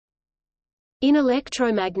In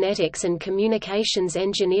electromagnetics and communications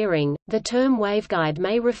engineering, the term waveguide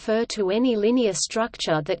may refer to any linear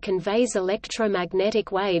structure that conveys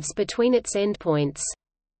electromagnetic waves between its endpoints.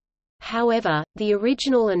 However, the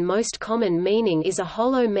original and most common meaning is a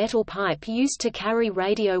hollow metal pipe used to carry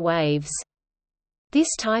radio waves. This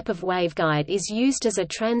type of waveguide is used as a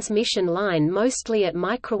transmission line mostly at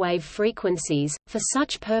microwave frequencies, for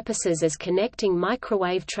such purposes as connecting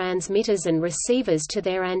microwave transmitters and receivers to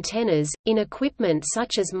their antennas, in equipment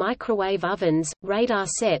such as microwave ovens, radar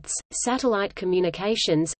sets, satellite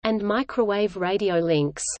communications, and microwave radio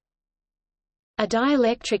links. A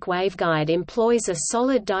dielectric waveguide employs a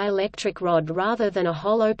solid dielectric rod rather than a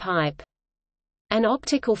hollow pipe. An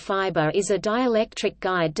optical fiber is a dielectric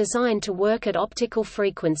guide designed to work at optical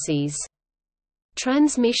frequencies.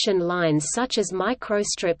 Transmission lines such as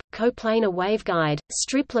microstrip, coplanar waveguide,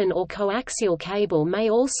 stripline or coaxial cable may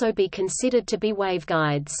also be considered to be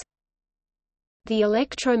waveguides. The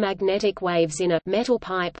electromagnetic waves in a metal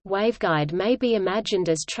pipe waveguide may be imagined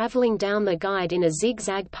as traveling down the guide in a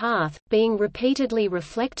zigzag path, being repeatedly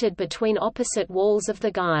reflected between opposite walls of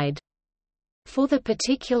the guide. For the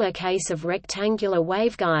particular case of rectangular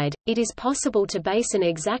waveguide, it is possible to base an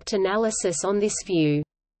exact analysis on this view.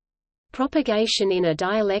 Propagation in a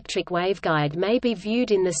dielectric waveguide may be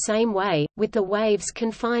viewed in the same way, with the waves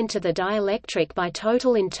confined to the dielectric by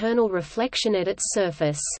total internal reflection at its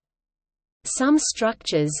surface. Some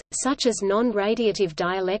structures, such as non-radiative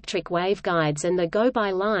dielectric waveguides and the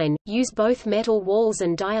go-by line, use both metal walls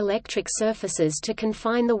and dielectric surfaces to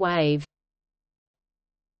confine the wave.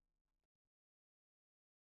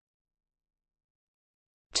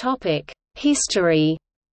 History.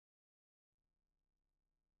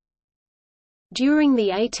 During the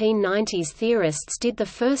 1890s, theorists did the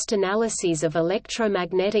first analyses of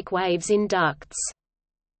electromagnetic waves in ducts.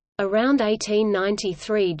 Around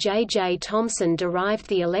 1893, J. Thomson derived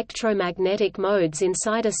the electromagnetic modes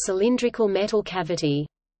inside a cylindrical metal cavity.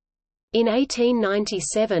 In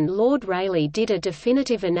 1897, Lord Rayleigh did a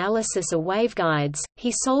definitive analysis of waveguides.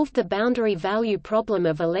 He solved the boundary value problem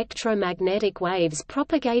of electromagnetic waves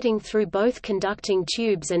propagating through both conducting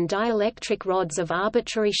tubes and dielectric rods of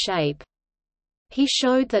arbitrary shape. He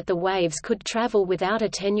showed that the waves could travel without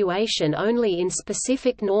attenuation only in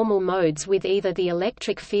specific normal modes with either the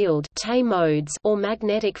electric field TE modes or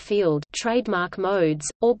magnetic field trademark modes,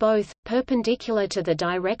 or both, perpendicular to the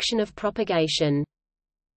direction of propagation.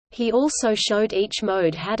 He also showed each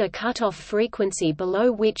mode had a cutoff frequency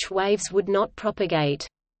below which waves would not propagate.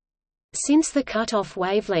 Since the cutoff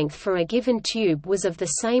wavelength for a given tube was of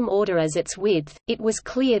the same order as its width, it was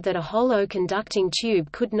clear that a hollow conducting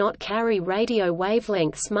tube could not carry radio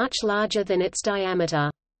wavelengths much larger than its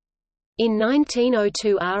diameter. In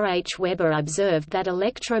 1902, R. H. Weber observed that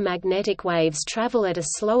electromagnetic waves travel at a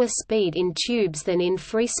slower speed in tubes than in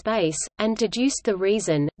free space, and deduced the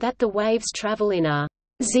reason, that the waves travel in a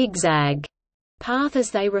zigzag path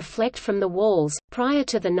as they reflect from the walls. Prior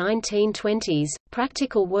to the 1920s,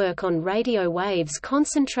 practical work on radio waves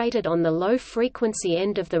concentrated on the low frequency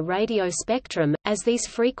end of the radio spectrum, as these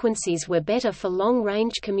frequencies were better for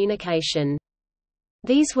long-range communication.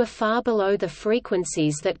 These were far below the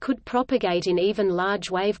frequencies that could propagate in even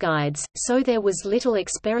large waveguides, so there was little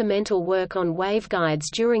experimental work on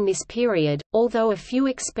waveguides during this period, although a few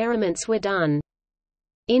experiments were done.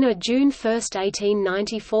 In a June 1,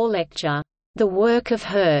 1894 lecture, "The Work of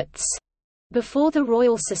Hertz," before the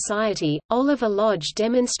Royal Society, Oliver Lodge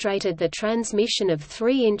demonstrated the transmission of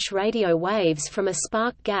 3-inch radio waves from a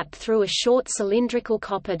spark gap through a short cylindrical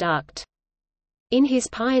copper duct. In his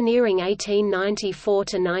pioneering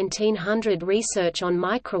 1894–1900 research on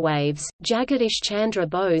microwaves, Jagadish Chandra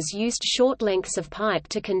Bose used short lengths of pipe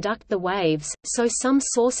to conduct the waves, so some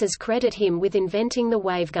sources credit him with inventing the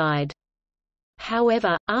waveguide.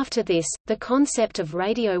 However, after this, the concept of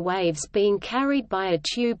radio waves being carried by a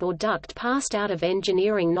tube or duct passed out of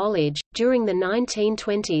engineering knowledge. During the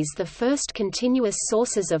 1920s, the first continuous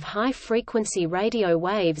sources of high-frequency radio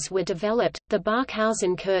waves were developed: the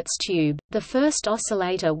Barkhausen-Kurtz tube, the first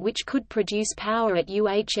oscillator which could produce power at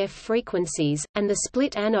UHF frequencies, and the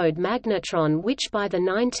split-anode magnetron, which by the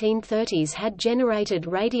 1930s had generated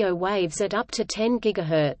radio waves at up to 10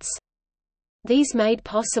 GHz. These made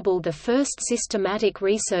possible the first systematic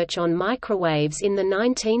research on microwaves in the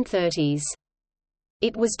 1930s.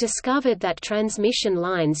 It was discovered that transmission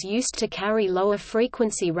lines used to carry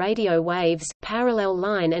lower-frequency radio waves, parallel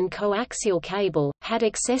line and coaxial cable, had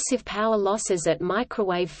excessive power losses at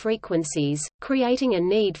microwave frequencies, creating a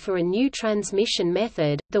need for a new transmission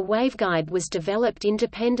method. The waveguide was developed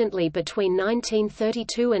independently between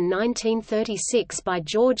 1932 and 1936 by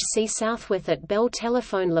George C. Southworth at Bell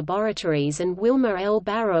Telephone Laboratories and Wilmer L.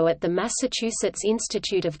 Barrow at the Massachusetts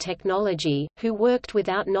Institute of Technology, who worked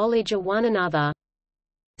without knowledge of one another.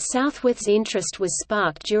 Southworth's interest was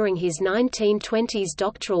sparked during his 1920s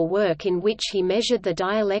doctoral work in which he measured the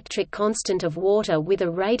dielectric constant of water with a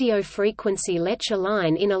radio frequency Lecher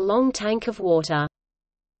line in a long tank of water.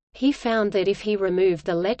 He found that if he removed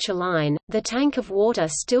the Lecher line, the tank of water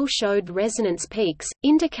still showed resonance peaks,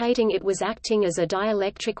 indicating it was acting as a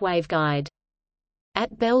dielectric waveguide.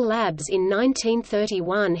 At Bell Labs in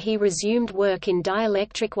 1931 he resumed work in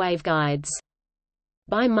dielectric waveguides.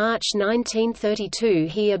 By March 1932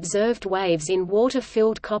 he observed waves in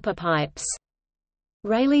water-filled copper pipes.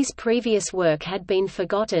 Rayleigh's previous work had been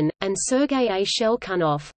forgotten, and Sergei A.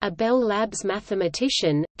 Shelkunov, a Bell Labs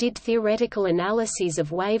mathematician, did theoretical analyses of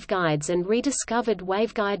waveguides and rediscovered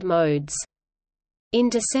waveguide modes. In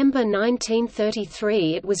December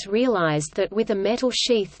 1933 it was realized that with a metal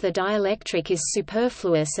sheath the dielectric is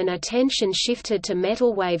superfluous and attention shifted to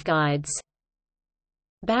metal waveguides.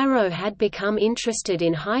 Barrow had become interested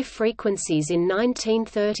in high frequencies in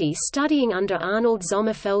 1930 studying under Arnold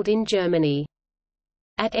Sommerfeld in Germany.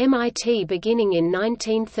 At MIT beginning in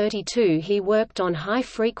 1932 he worked on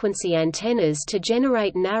high-frequency antennas to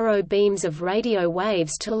generate narrow beams of radio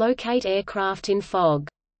waves to locate aircraft in fog.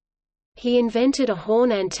 He invented a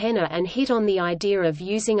horn antenna and hit on the idea of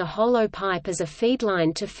using a hollow pipe as a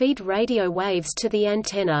feedline to feed radio waves to the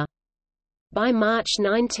antenna. By March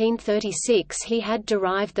 1936 he had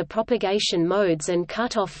derived the propagation modes and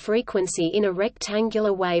cutoff frequency in a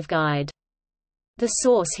rectangular waveguide. The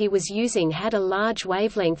source he was using had a large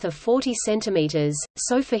wavelength of 40 cm,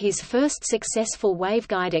 so for his first successful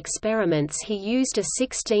waveguide experiments he used a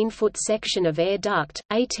 16-foot section of air duct,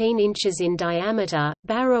 18 inches in diameter.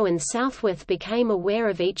 Barrow and Southworth became aware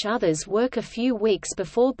of each other's work a few weeks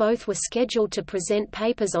before both were scheduled to present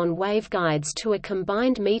papers on waveguides to a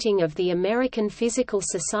combined meeting of the American Physical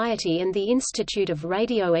Society and the Institute of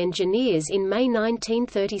Radio Engineers in May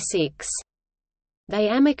 1936. They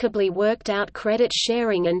amicably worked out credit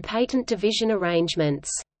sharing and patent division arrangements.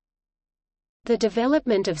 The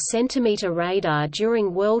development of centimeter radar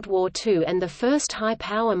during World War II and the first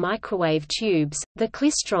high-power microwave tubes, the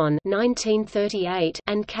klystron (1938)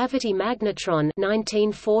 and cavity magnetron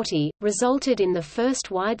 (1940), resulted in the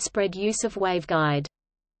first widespread use of waveguide.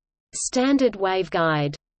 Standard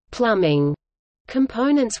waveguide plumbing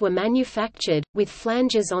components were manufactured, with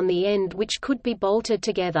flanges on the end which could be bolted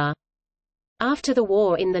together. After the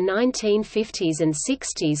war in the 1950s and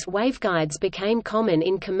 60s waveguides became common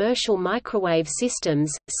in commercial microwave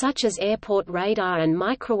systems, such as airport radar and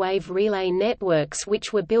microwave relay networks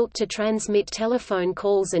which were built to transmit telephone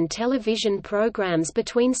calls and television programs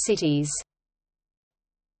between cities.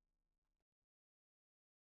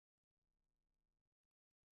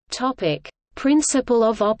 Principle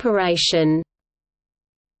of operation.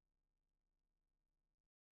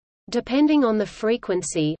 Depending on the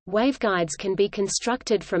frequency, waveguides can be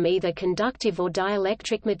constructed from either conductive or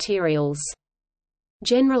dielectric materials.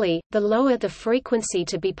 Generally, the lower the frequency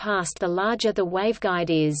to be passed the larger the waveguide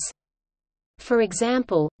is. For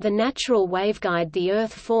example, the natural waveguide the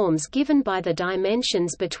Earth forms given by the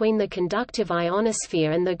dimensions between the conductive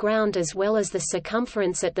ionosphere and the ground as well as the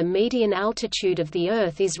circumference at the median altitude of the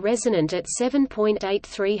Earth is resonant at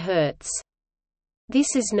 7.83 Hz.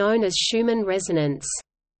 This is known as Schumann resonance.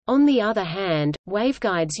 On the other hand,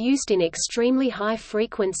 waveguides used in extremely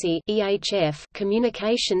high-frequency (EHF)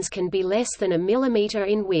 communications can be less than a millimeter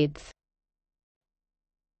in width.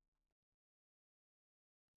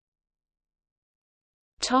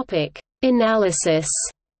 Topic: Analysis.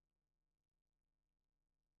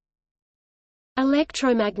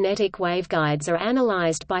 Electromagnetic waveguides are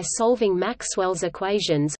analyzed by solving Maxwell's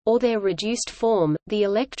equations, or their reduced form, the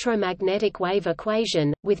electromagnetic wave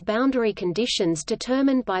equation, with boundary conditions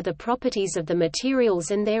determined by the properties of the materials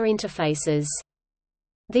and their interfaces.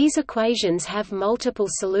 These equations have multiple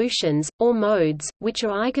solutions, or modes, which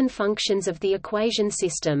are eigenfunctions of the equation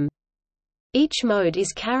system. Each mode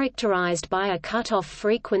is characterized by a cutoff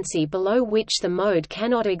frequency below which the mode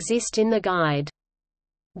cannot exist in the guide.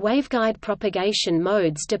 Waveguide propagation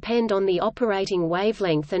modes depend on the operating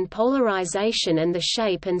wavelength and polarization and the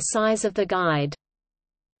shape and size of the guide.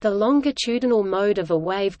 The longitudinal mode of a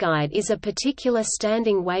waveguide is a particular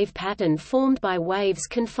standing wave pattern formed by waves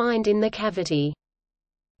confined in the cavity.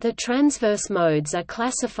 The transverse modes are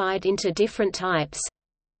classified into different types.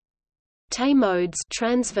 Te modes,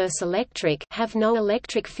 transverse electric, have no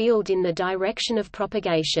electric field in the direction of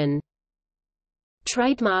propagation.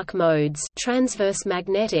 Trademark modes, transverse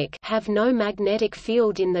magnetic, have no magnetic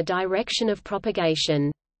field in the direction of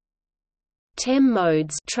propagation. TEM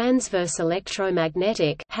modes, transverse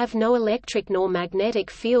electromagnetic, have no electric nor magnetic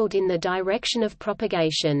field in the direction of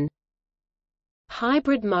propagation.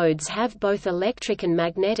 Hybrid modes have both electric and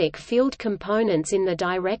magnetic field components in the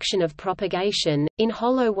direction of propagation. In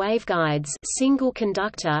hollow waveguides, single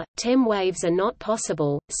conductor, TEM waves are not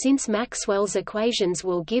possible, since Maxwell's equations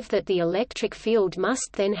will give that the electric field must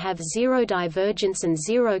then have zero divergence and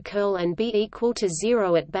zero curl and be equal to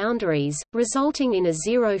zero at boundaries, resulting in a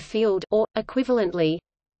zero field, or, equivalently,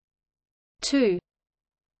 2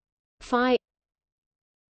 phi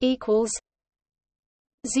equals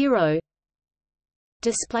 0.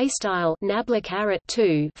 Display style nabla caret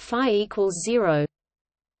 2 phi equals 0,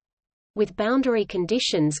 with boundary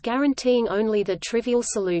conditions guaranteeing only the trivial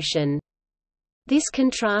solution. This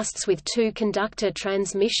contrasts with two-conductor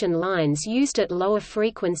transmission lines used at lower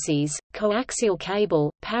frequencies, coaxial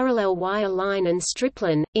cable, parallel wire line and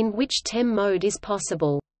stripline, in which TEM mode is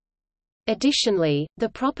possible. Additionally, the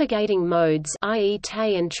propagating modes, i.e.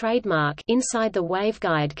 Te and trademark, inside the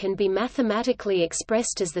waveguide can be mathematically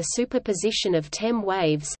expressed as the superposition of TEM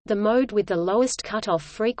waves. The mode with the lowest cutoff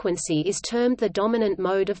frequency is termed the dominant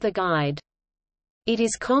mode of the guide. It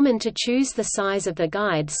is common to choose the size of the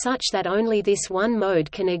guide such that only this one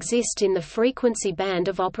mode can exist in the frequency band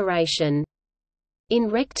of operation. In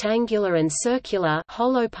rectangular and circular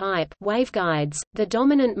hollow pipe waveguides, the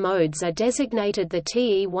dominant modes are designated the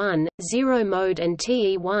TE1, 0 mode and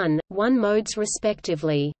TE1, 1 modes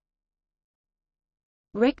respectively.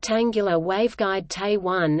 Rectangular waveguide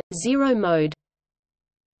Te1, 0 mode.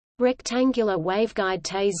 Rectangular waveguide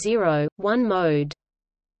Te0, 1 mode.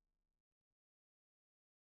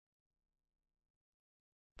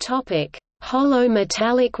 Topic: Hollow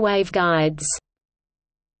metallic waveguides.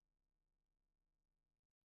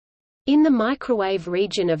 In the microwave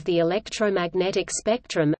region of the electromagnetic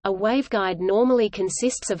spectrum, a waveguide normally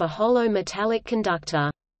consists of a hollow metallic conductor.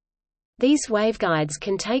 These waveguides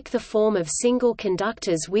can take the form of single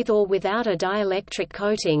conductors with or without a dielectric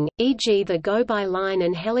coating, e.g. the go-by line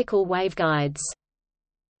and helical waveguides.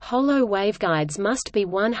 Hollow waveguides must be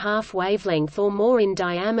 1/2 wavelength or more in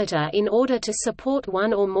diameter in order to support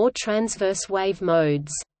one or more transverse wave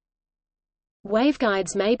modes.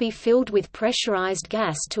 Waveguides may be filled with pressurized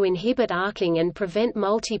gas to inhibit arcing and prevent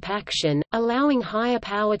multipaction, allowing higher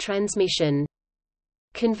power transmission.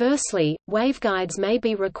 Conversely, waveguides may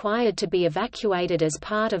be required to be evacuated as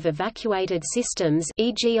part of evacuated systems,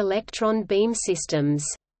 e.g. electron beam systems.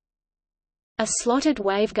 A slotted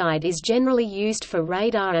waveguide is generally used for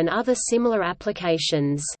radar and other similar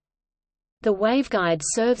applications. The waveguide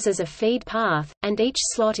serves as a feed path, and each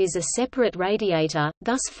slot is a separate radiator,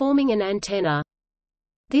 thus forming an antenna.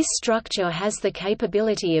 This structure has the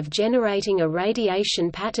capability of generating a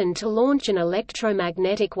radiation pattern to launch an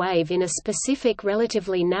electromagnetic wave in a specific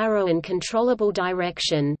relatively narrow and controllable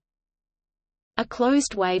direction. A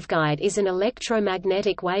closed waveguide is an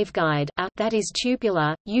electromagnetic waveguide, that is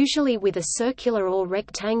tubular, usually with a circular or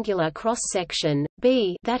rectangular cross-section,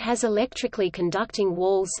 b that has electrically conducting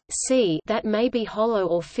walls, c that may be hollow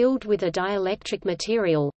or filled with a dielectric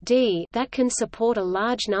material, d that can support a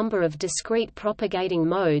large number of discrete propagating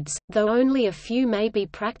modes, though only a few may be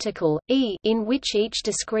practical, e in which each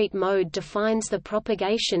discrete mode defines the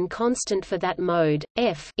propagation constant for that mode,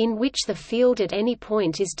 f in which the field at any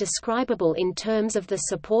point is describable in terms of the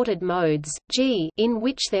supported modes, g in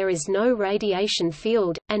which there is no radiation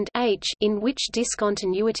field, and h in which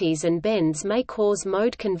discontinuities and bends may cause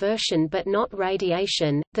mode conversion but not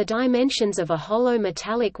radiation. The dimensions of a hollow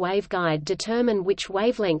metallic waveguide determine which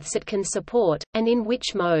wavelengths it can support, and in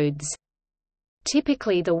which modes.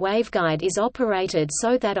 Typically the waveguide is operated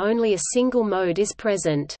so that only a single mode is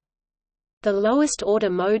present. The lowest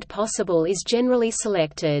order mode possible is generally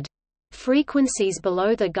selected. Frequencies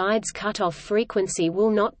below the guide's cutoff frequency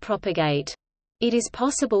will not propagate. It is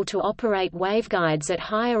possible to operate waveguides at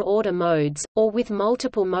higher order modes, or with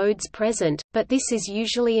multiple modes present, but this is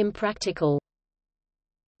usually impractical.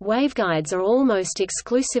 Waveguides are almost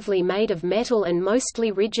exclusively made of metal and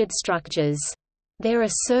mostly rigid structures. There are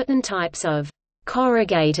certain types of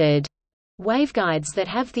corrugated waveguides that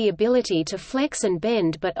have the ability to flex and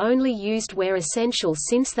bend but only used where essential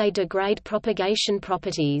since they degrade propagation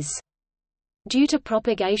properties. Due to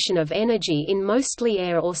propagation of energy in mostly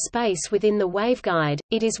air or space within the waveguide,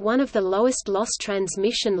 it is one of the lowest loss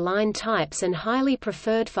transmission line types and highly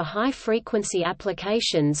preferred for high-frequency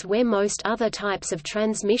applications where most other types of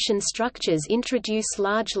transmission structures introduce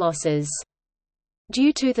large losses.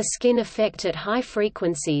 Due to the skin effect at high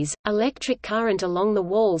frequencies, electric current along the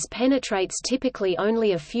walls penetrates typically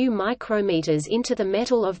only a few micrometers into the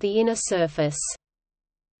metal of the inner surface.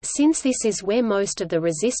 Since this is where most of the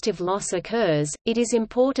resistive loss occurs, it is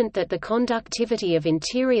important that the conductivity of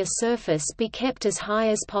interior surface be kept as high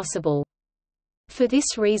as possible. For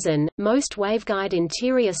this reason, most waveguide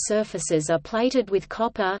interior surfaces are plated with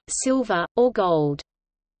copper, silver, or gold.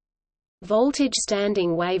 Voltage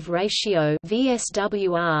standing wave ratio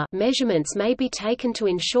 (VSWR) measurements may be taken to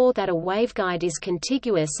ensure that a waveguide is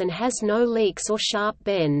contiguous and has no leaks or sharp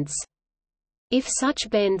bends. If such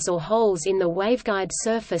bends or holes in the waveguide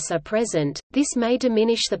surface are present, this may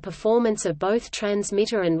diminish the performance of both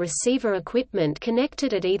transmitter and receiver equipment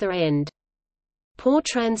connected at either end. Poor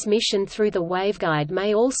transmission through the waveguide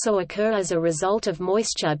may also occur as a result of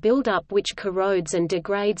moisture buildup which corrodes and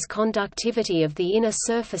degrades conductivity of the inner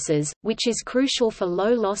surfaces, which is crucial for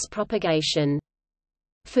low-loss propagation.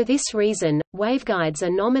 For this reason, waveguides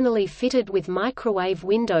are nominally fitted with microwave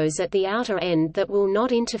windows at the outer end that will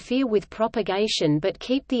not interfere with propagation but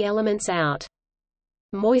keep the elements out.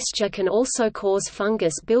 Moisture can also cause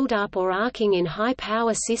fungus buildup or arcing in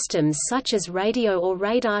high-power systems such as radio or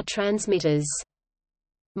radar transmitters.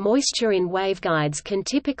 Moisture in waveguides can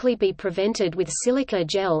typically be prevented with silica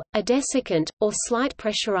gel, a desiccant, or slight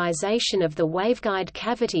pressurization of the waveguide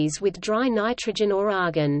cavities with dry nitrogen or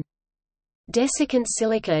argon. Desiccant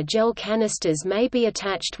silica gel canisters may be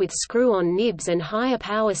attached with screw-on nibs, and higher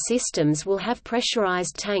power systems will have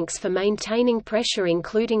pressurized tanks for maintaining pressure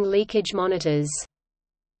including leakage monitors.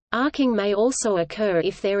 Arcing may also occur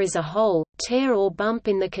if there is a hole, tear or bump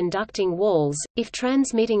in the conducting walls, if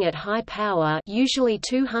transmitting at high power, usually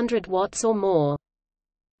 200 watts or more.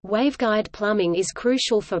 Waveguide plumbing is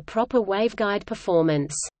crucial for proper waveguide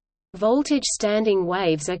performance. Voltage standing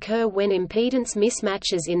waves occur when impedance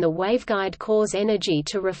mismatches in the waveguide cause energy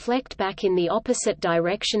to reflect back in the opposite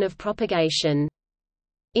direction of propagation.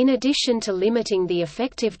 In addition to limiting the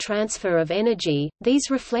effective transfer of energy, these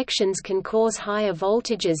reflections can cause higher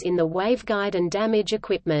voltages in the waveguide and damage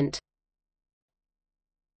equipment.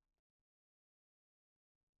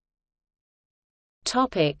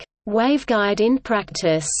 Topic: Waveguide in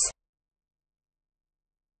practice.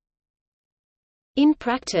 In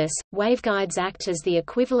practice, waveguides act as the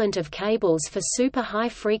equivalent of cables for super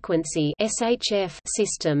high-frequency (SHF)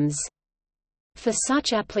 systems. For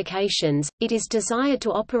such applications, it is desired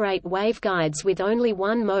to operate waveguides with only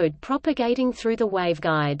one mode propagating through the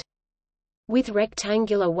waveguide. With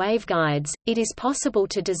rectangular waveguides, it is possible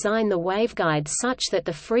to design the waveguide such that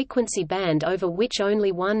the frequency band over which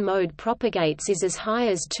only one mode propagates is as high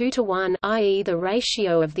as 2:1, i.e. the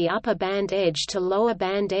ratio of the upper band edge to lower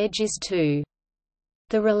band edge is 2.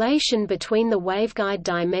 The relation between the waveguide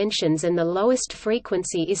dimensions and the lowest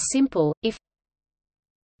frequency is simple. If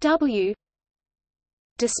W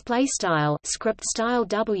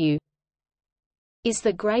W is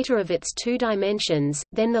the greater of its two dimensions,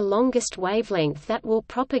 then the longest wavelength that will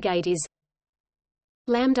propagate is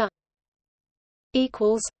lambda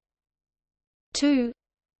equals 2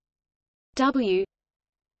 W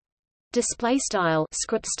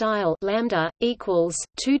lambda equals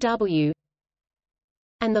 2 W,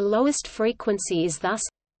 and the lowest frequency is thus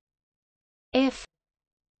F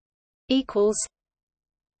equals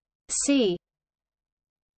C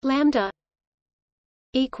lambda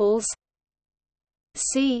equals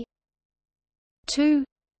C 2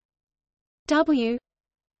 W.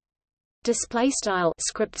 Display style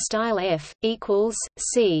script style F equals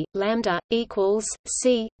C lambda equals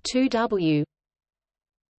C 2 W.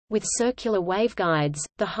 With circular waveguides,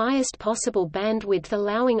 the highest possible bandwidth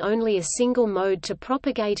allowing only a single mode to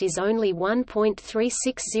propagate is only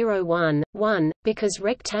 1.3601, because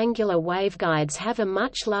rectangular waveguides have a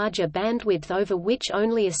much larger bandwidth over which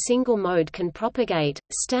only a single mode can propagate.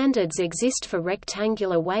 Standards exist for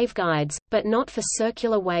rectangular waveguides, but not for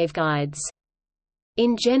circular waveguides.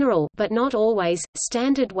 In general, but not always,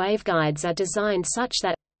 standard waveguides are designed such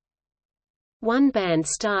that one band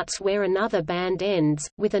starts where another band ends,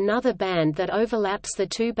 with another band that overlaps the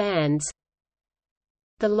two bands.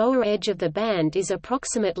 The lower edge of the band is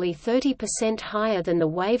approximately 30% higher than the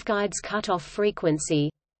waveguide's cutoff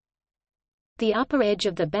frequency. The upper edge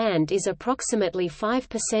of the band is approximately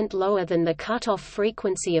 5% lower than the cutoff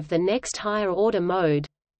frequency of the next higher order mode.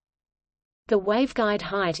 The waveguide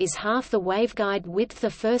height is half the waveguide width. The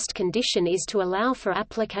first condition is to allow for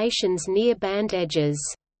applications near band edges.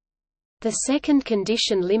 The second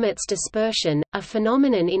condition limits dispersion, a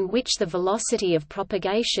phenomenon in which the velocity of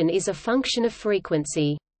propagation is a function of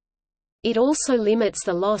frequency. It also limits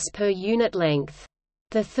the loss per unit length.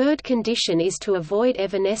 The third condition is to avoid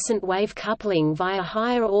evanescent wave coupling via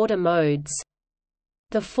higher-order modes.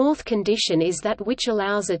 The fourth condition is that which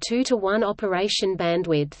allows a 2-to-1 operation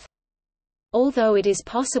bandwidth. Although it is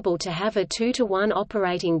possible to have a 2-to-1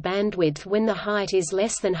 operating bandwidth when the height is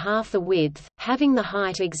less than half the width, having the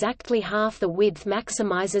height exactly half the width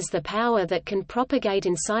maximizes the power that can propagate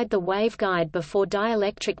inside the waveguide before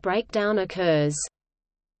dielectric breakdown occurs.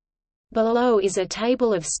 Below is a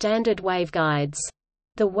table of standard waveguides.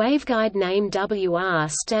 The waveguide name WR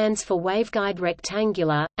stands for waveguide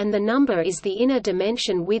rectangular, and the number is the inner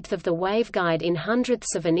dimension width of the waveguide in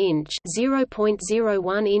hundredths of an inch.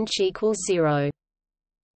 0.01 inch equals 0.254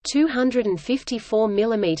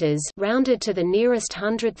 mm rounded to the nearest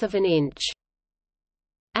hundredth of an inch.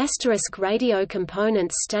 Radio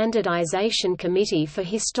Components Standardization Committee. For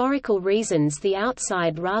historical reasons, the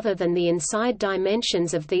outside rather than the inside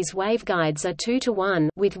dimensions of these waveguides are 2-to-1,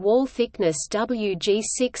 with wall thickness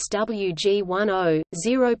WG6 WG10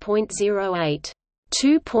 0.08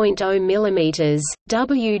 2.0 mm,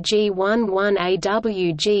 WG11A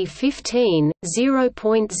WG15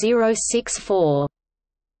 0.064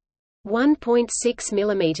 1.6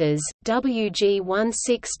 mm,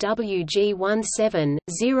 WG16 WG17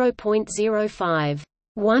 0.05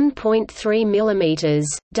 1.3 mm,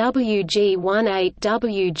 WG18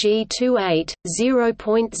 WG28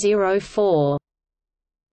 0.04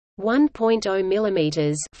 1.0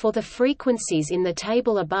 mm. For the frequencies in the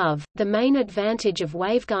table above, the main advantage of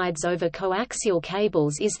waveguides over coaxial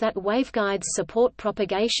cables is that waveguides support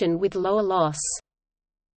propagation with lower loss.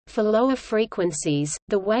 For lower frequencies,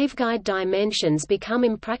 the waveguide dimensions become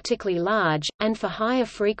impractically large, and for higher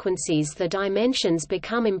frequencies the dimensions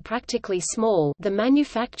become impractically small. The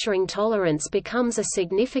manufacturing tolerance becomes a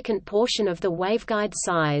significant portion of the waveguide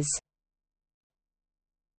size.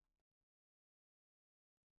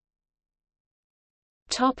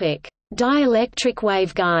 Topic: Dielectric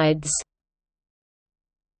waveguides.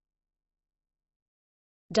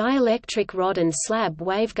 Dielectric rod and slab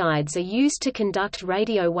waveguides are used to conduct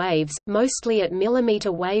radio waves, mostly at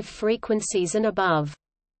millimeter wave frequencies and above.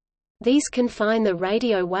 These confine the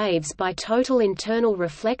radio waves by total internal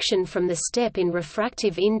reflection from the step in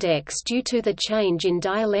refractive index due to the change in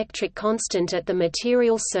dielectric constant at the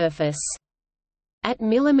material surface. At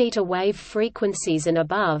millimeter wave frequencies and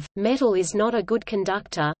above, metal is not a good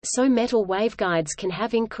conductor, so metal waveguides can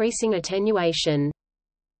have increasing attenuation.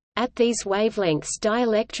 At these wavelengths,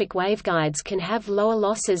 dielectric waveguides can have lower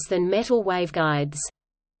losses than metal waveguides.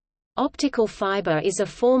 Optical fiber is a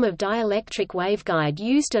form of dielectric waveguide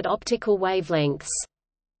used at optical wavelengths.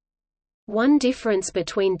 One difference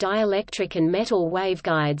between dielectric and metal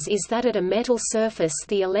waveguides is that at a metal surface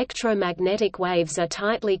the electromagnetic waves are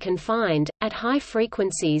tightly confined. At high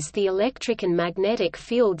frequencies the electric and magnetic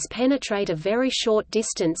fields penetrate a very short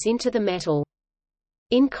distance into the metal.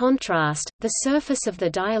 In contrast, the surface of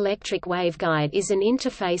the dielectric waveguide is an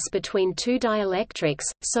interface between two dielectrics,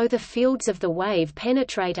 so the fields of the wave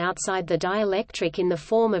penetrate outside the dielectric in the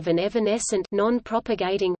form of an evanescent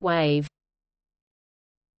non-propagating wave.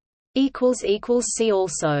 See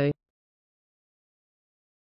also